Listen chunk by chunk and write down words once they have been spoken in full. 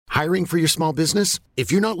Hiring for your small business?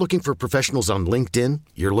 If you're not looking for professionals on LinkedIn,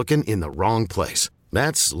 you're looking in the wrong place.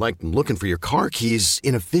 That's like looking for your car keys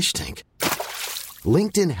in a fish tank.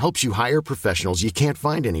 LinkedIn helps you hire professionals you can't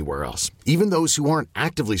find anywhere else, even those who aren't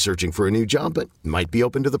actively searching for a new job but might be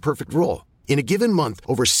open to the perfect role. In a given month,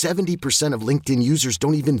 over 70% of LinkedIn users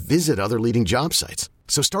don't even visit other leading job sites.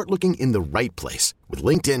 So start looking in the right place. With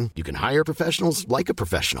LinkedIn, you can hire professionals like a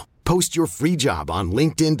professional. Post your free job on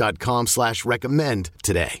linkedin.com/recommend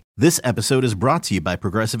today. This episode is brought to you by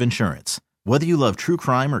Progressive Insurance. Whether you love true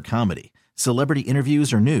crime or comedy, celebrity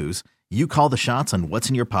interviews or news, you call the shots on what's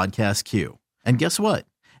in your podcast queue. And guess what?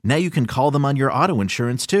 Now you can call them on your auto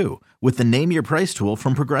insurance too with the Name Your Price tool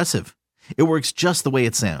from Progressive. It works just the way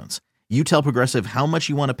it sounds. You tell Progressive how much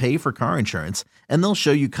you want to pay for car insurance, and they'll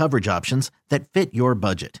show you coverage options that fit your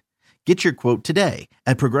budget. Get your quote today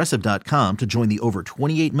at Progressive.com to join the over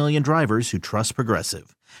 28 million drivers who trust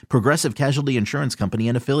Progressive. Progressive Casualty Insurance Company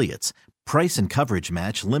and Affiliates. Price and coverage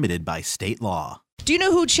match limited by state law. Do you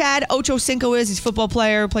know who Chad Ochocinco is? He's a football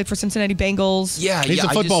player, played for Cincinnati Bengals. Yeah, he's a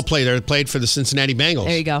football player that played for the Cincinnati Bengals.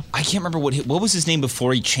 There you go. I can't remember what was his name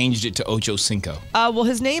before he changed it to Ochocinco. Well,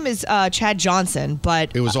 his name is Chad Johnson,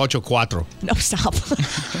 but... It was Ocho Cuatro. No, stop.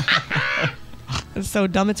 It's so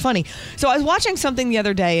dumb, it's funny. So I was watching something the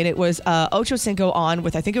other day, and it was Ochocinco on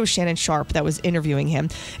with, I think it was Shannon Sharpe that was interviewing him,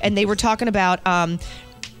 and they were talking about...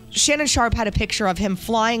 Shannon Sharpe had a picture of him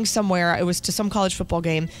flying somewhere. It was to some college football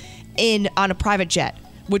game on a private jet,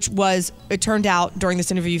 which was, it turned out during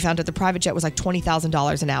this interview, you found out the private jet was like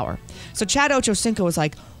 $20,000 an hour. So Chad Ochocinco was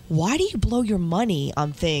like, why do you blow your money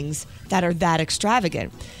on things that are that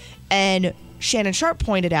extravagant? And Shannon Sharpe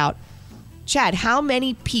pointed out, Chad, how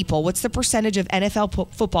many people, what's the percentage of NFL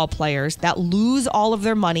football players that lose all of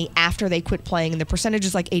their money after they quit playing? And the percentage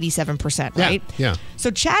is like 87%, right? Yeah. So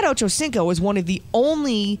Chad Ochocinco is one of the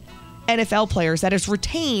only NFL players that has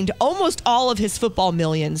retained almost all of his football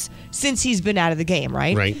millions since he's been out of the game,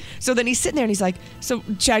 right? Right. So then he's sitting there and he's like, so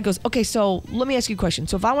Chad goes, okay, so let me ask you a question.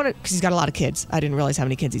 So if I want to, because he's got a lot of kids. I didn't realize how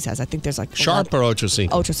many kids he has. I think there's like... Sharpe or Ochocinco?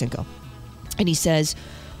 Ochocinco. And he says,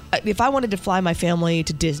 if I wanted to fly my family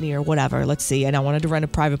to Disney or whatever, let's see, and I wanted to rent a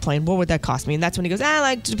private plane, what would that cost me? And that's when he goes,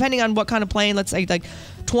 like, depending on what kind of plane, let's say like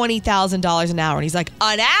 $20,000 an hour. And he's like,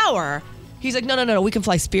 an hour? He's like, no, we can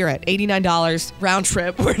fly Spirit, $89 round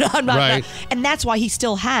trip. I'm not right. And that's why he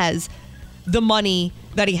still has the money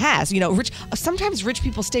that he has. You know, sometimes rich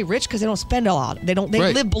people stay rich because they don't spend a lot. They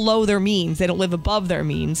right. live below their means. They don't live above their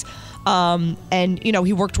means. And, you know,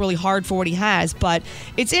 he worked really hard for what he has. But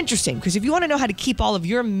it's interesting because if you want to know how to keep all of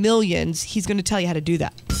your millions, he's going to tell you how to do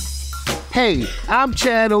that. Hey, I'm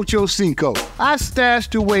Chad Ochocinco. I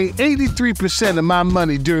stashed away 83% of my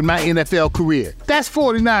money during my NFL career. That's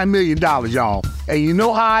 $49 million, y'all. And you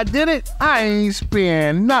know how I did it? I ain't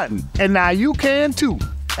spend nothing. And now you can too,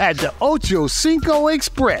 at the Ochocinco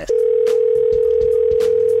Express.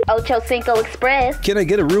 Ochocinco Express. Can I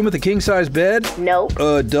get a room with a king-size bed? Nope.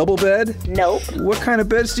 A double bed? Nope. What kind of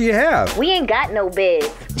beds do you have? We ain't got no beds.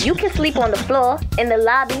 You can sleep on the floor, in the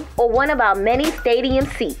lobby, or one of our many stadium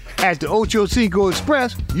seats. At the Ochocinco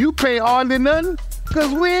Express, you pay hardly nothing,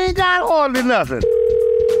 because we ain't got hardly nothing.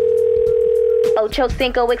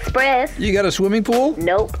 Ochocinco Express. You got a swimming pool?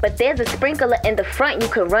 Nope. But there's a sprinkler in the front you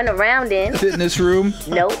can run around in. Fitness room?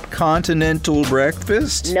 Nope. Continental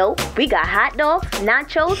breakfast? Nope. We got hot dogs,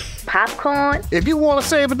 nachos, popcorn. If you want to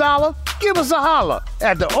save $1, give us a holler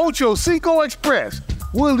at the Ochocinco Express.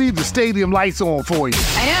 We'll leave the stadium lights on for you.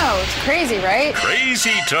 I know, it's crazy, right?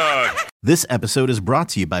 Crazy talk. This episode is brought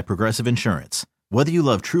to you by Progressive Insurance. Whether you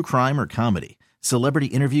love true crime or comedy, celebrity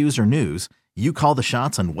interviews or news, you call the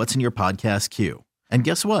shots on what's in your podcast queue. And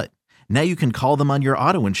guess what? Now you can call them on your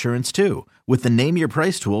auto insurance too with the Name Your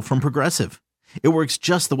Price tool from Progressive. It works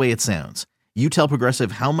just the way it sounds. You tell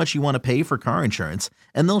Progressive how much you want to pay for car insurance,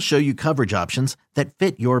 and they'll show you coverage options that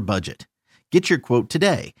fit your budget. Get your quote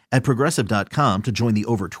today at Progressive.com to join the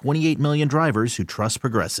over 28 million drivers who trust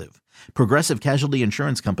Progressive. Progressive Casualty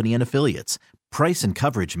Insurance Company and Affiliates. Price and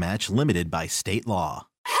coverage match limited by state law.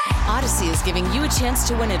 Odyssey is giving you a chance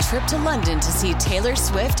to win a trip to London to see Taylor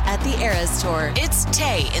Swift at the Eras Tour. It's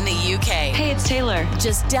Tay in the UK. Hey, it's Taylor.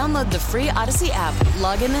 Just download the free Odyssey app,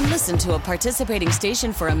 log in and listen to a participating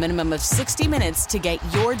station for a minimum of 60 minutes to get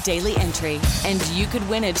your daily entry. And you could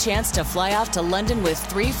win a chance to fly off to London with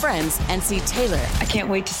 3 friends and see Taylor. I can't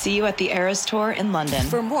wait to see you at the Eras Tour in London.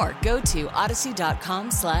 For more, go to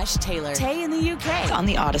odyssey.com/Taylor. Tay in the UK. It's on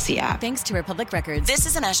the Odyssey app. Thanks to Republic Records. This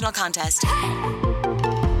is a national contest.